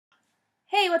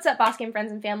Hey, what's up, Boss Game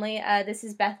friends and family? This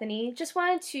is Bethany. Just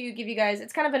wanted to give you guys,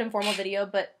 it's kind of an informal video,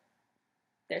 but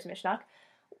there's Mishnak.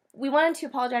 We wanted to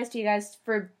apologize to you guys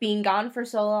for being gone for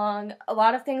so long. A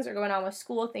lot of things are going on with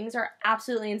school. Things are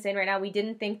absolutely insane right now. We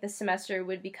didn't think this semester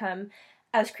would become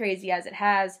as crazy as it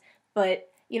has, but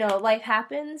you know, life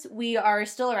happens. We are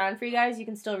still around for you guys. You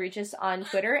can still reach us on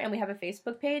Twitter, and we have a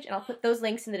Facebook page, and I'll put those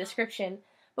links in the description.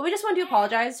 But we just wanted to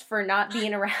apologize for not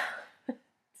being around.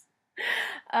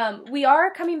 We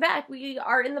are coming back. We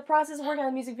are in the process of working on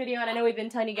a music video, and I know we've been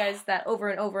telling you guys that over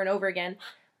and over and over again,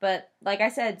 but like I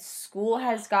said, school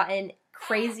has gotten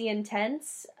crazy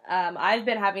intense. I've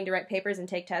been having to write papers and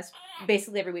take tests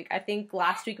basically every week. I think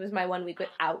last week was my 1 week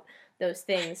without those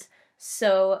things.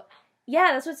 So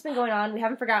yeah, that's what's been going on. We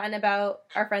haven't forgotten about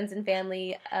our friends and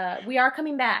family. We are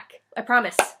coming back. I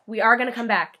promise. We are going to come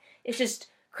back. It's just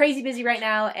crazy busy right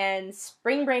now, and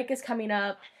spring break is coming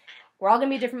up. We're all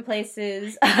going to be different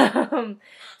places.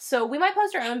 So we might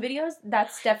post our own videos.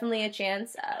 That's definitely a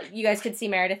chance. You guys could see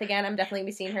Meredith again. I'm definitely going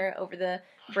to be seeing her over the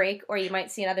break. Or you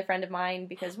might see another friend of mine,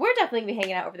 because we're definitely going to be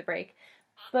hanging out over the break.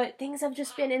 But things have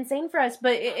just been insane for us.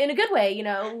 But in a good way, you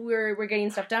know. We're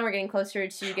getting stuff done. We're getting closer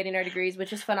to getting our degrees,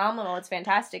 which is phenomenal. It's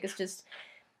fantastic. It's just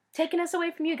taking us away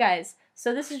from you guys.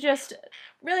 So this is just a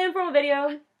really informal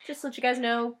video. Just to let you guys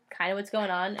know kind of what's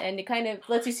going on. And it kind of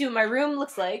lets you see what my room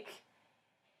looks like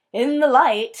in the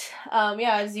light.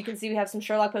 Yeah, as you can see, we have some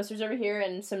Sherlock posters over here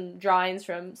and some drawings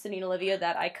from Sydney and Olivia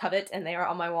that I covet, and they are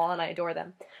on my wall, and I adore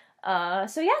them.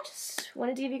 So yeah, just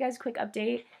wanted to give you guys a quick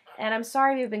update, and I'm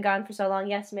sorry we've been gone for so long.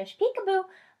 Yes, Mish,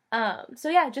 peekaboo. So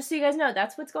yeah, just so you guys know,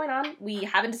 that's what's going on. We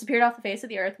haven't disappeared off the face of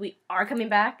the earth. We are coming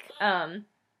back.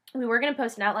 We were going to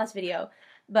post an Outlast video,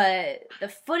 but the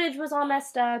footage was all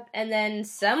messed up, and then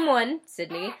someone,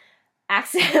 Sydney,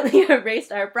 accidentally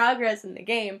erased our progress in the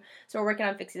game, so we're working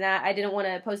on fixing that. I didn't want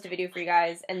to post a video for you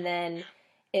guys and then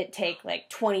it take like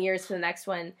 20 years for the next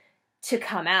one to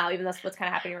come out, even though that's what's kind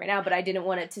of happening right now, but I didn't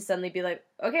want it to suddenly be like,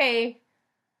 okay,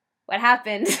 what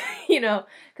happened? You know,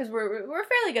 because we're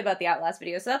fairly good about the Outlast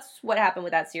video, so that's what happened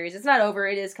with that series. It's not over,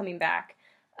 it is coming back.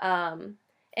 And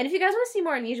if you guys want to see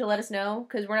more Amnesia, let us know,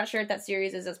 because we're not sure if that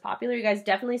series is as popular. You guys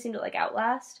definitely seem to like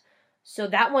Outlast, so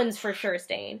that one's for sure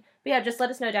staying. But yeah, just let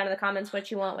us know down in the comments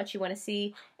what you want to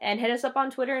see, and hit us up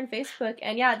on Twitter and Facebook.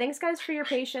 And yeah, thanks guys for your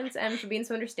patience and for being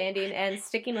so understanding and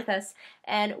sticking with us,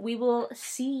 and we will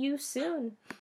see you soon.